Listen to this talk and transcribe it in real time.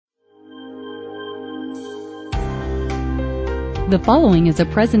The following is a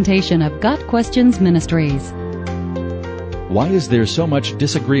presentation of Got Questions Ministries. Why is there so much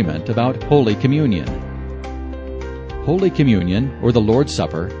disagreement about Holy Communion? Holy Communion, or the Lord's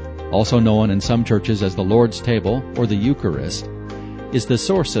Supper, also known in some churches as the Lord's Table or the Eucharist, is the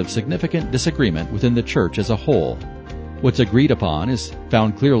source of significant disagreement within the church as a whole. What's agreed upon is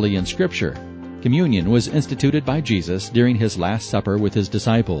found clearly in Scripture. Communion was instituted by Jesus during his Last Supper with his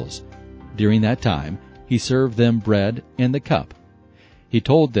disciples. During that time, he served them bread and the cup. He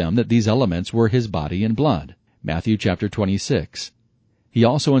told them that these elements were his body and blood. Matthew chapter 26. He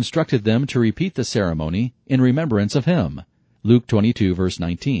also instructed them to repeat the ceremony in remembrance of him. Luke 22 verse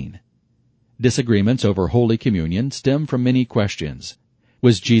 19. Disagreements over Holy Communion stem from many questions.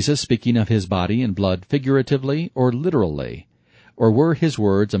 Was Jesus speaking of his body and blood figuratively or literally? Or were his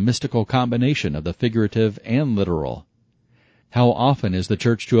words a mystical combination of the figurative and literal? How often is the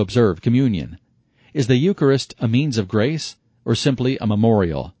church to observe communion? Is the Eucharist a means of grace or simply a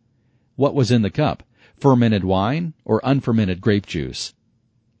memorial? What was in the cup? Fermented wine or unfermented grape juice?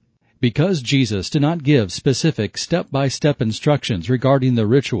 Because Jesus did not give specific step-by-step instructions regarding the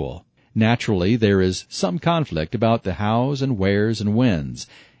ritual, naturally there is some conflict about the hows and wheres and whens,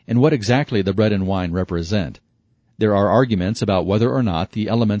 and what exactly the bread and wine represent. There are arguments about whether or not the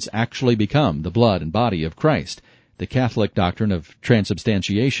elements actually become the blood and body of Christ, the Catholic doctrine of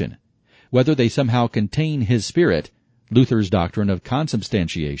transubstantiation, whether they somehow contain his Spirit, Luther's doctrine of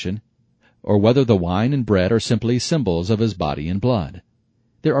consubstantiation, or whether the wine and bread are simply symbols of his body and blood.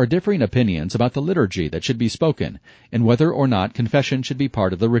 There are differing opinions about the liturgy that should be spoken, and whether or not confession should be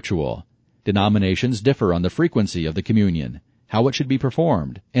part of the ritual. Denominations differ on the frequency of the communion, how it should be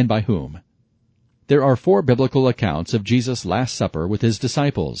performed, and by whom. There are 4 biblical accounts of Jesus' Last Supper with his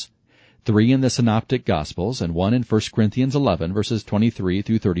disciples, 3 in the Synoptic Gospels and 1 in 1 Corinthians 11 verses 23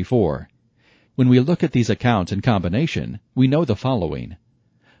 through 34. When we look at these accounts in combination, we know the following.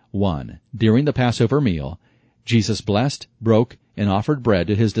 1. During the Passover meal, Jesus blessed, broke, and offered bread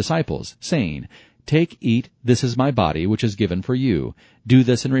to his disciples, saying, "Take, eat, this is my body which is given for you. Do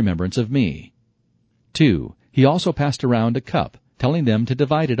this in remembrance of me." 2. He also passed around a cup, telling them to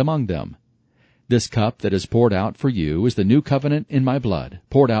divide it among them. "This cup that is poured out for you is the new covenant in my blood,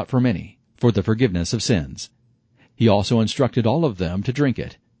 poured out for many, for the forgiveness of sins." He also instructed all of them to drink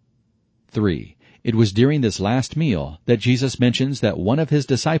it. 3. It was during this last meal that Jesus mentions that one of his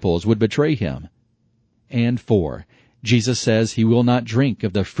disciples would betray him. And 4. Jesus says he will not drink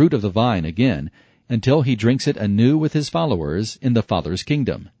of the fruit of the vine again until he drinks it anew with his followers in the Father's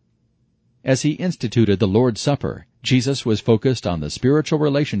kingdom. As he instituted the Lord's Supper, Jesus was focused on the spiritual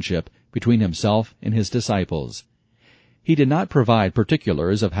relationship between himself and his disciples. He did not provide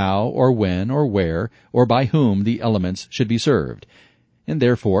particulars of how or when or where or by whom the elements should be served, and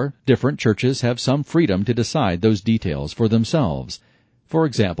therefore different churches have some freedom to decide those details for themselves. For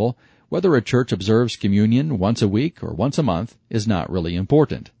example, whether a church observes communion once a week or once a month is not really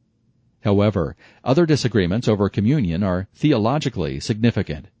important. However, other disagreements over communion are theologically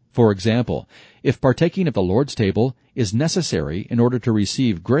significant. For example, if partaking of the Lord's table is necessary in order to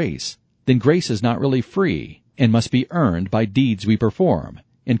receive grace, then grace is not really free and must be earned by deeds we perform,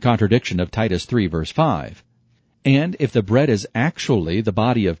 in contradiction of Titus 3 verse 5. And if the bread is actually the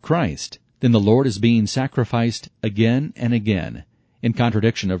body of Christ, then the Lord is being sacrificed again and again, in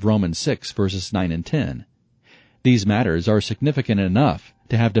contradiction of Romans 6 verses 9 and 10. These matters are significant enough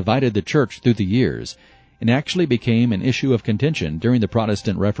to have divided the church through the years, and actually became an issue of contention during the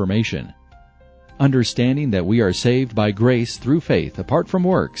Protestant Reformation. Understanding that we are saved by grace through faith apart from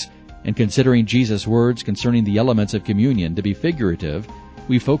works, and considering Jesus' words concerning the elements of communion to be figurative,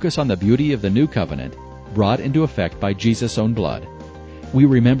 we focus on the beauty of the new covenant brought into effect by Jesus' own blood. We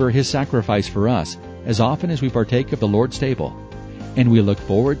remember his sacrifice for us as often as we partake of the Lord's table, and we look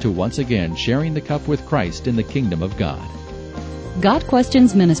forward to once again sharing the cup with Christ in the kingdom of God. Got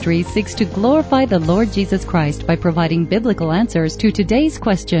Questions Ministry seeks to glorify the Lord Jesus Christ by providing biblical answers to today's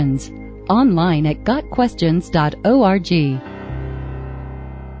questions. Online at gotquestions.org.